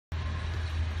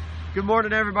Good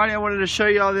morning, everybody. I wanted to show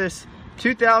you all this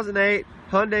 2008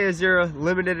 Hyundai Azura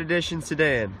limited edition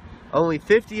sedan. Only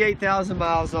 58,000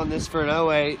 miles on this for an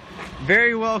 08.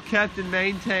 Very well kept and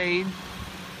maintained.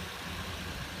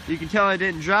 You can tell I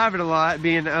didn't drive it a lot,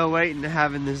 being an 08 and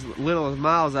having as little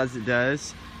miles as it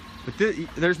does. But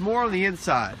there's more on the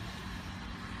inside,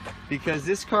 because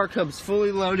this car comes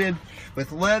fully loaded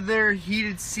with leather,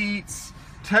 heated seats,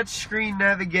 touchscreen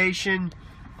navigation,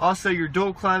 also your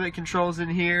dual climate controls in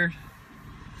here,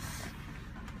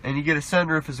 and you get a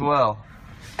sunroof as well,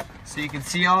 so you can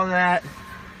see all that.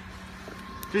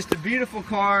 Just a beautiful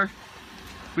car.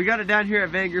 We got it down here at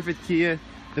Griffith Kia.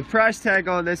 The price tag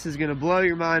on this is going to blow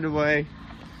your mind away.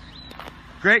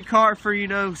 Great car for, you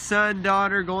know, son,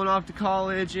 daughter going off to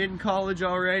college, in college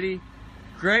already.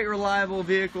 Great reliable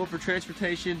vehicle for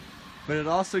transportation, but it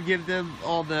also gives them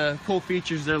all the cool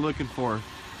features they're looking for.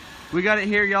 We got it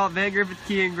here, y'all, at Griffith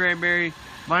Kia in Granbury.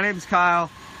 My name is Kyle.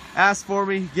 Ask for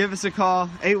me, give us a call,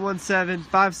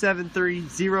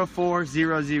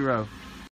 817-573-0400.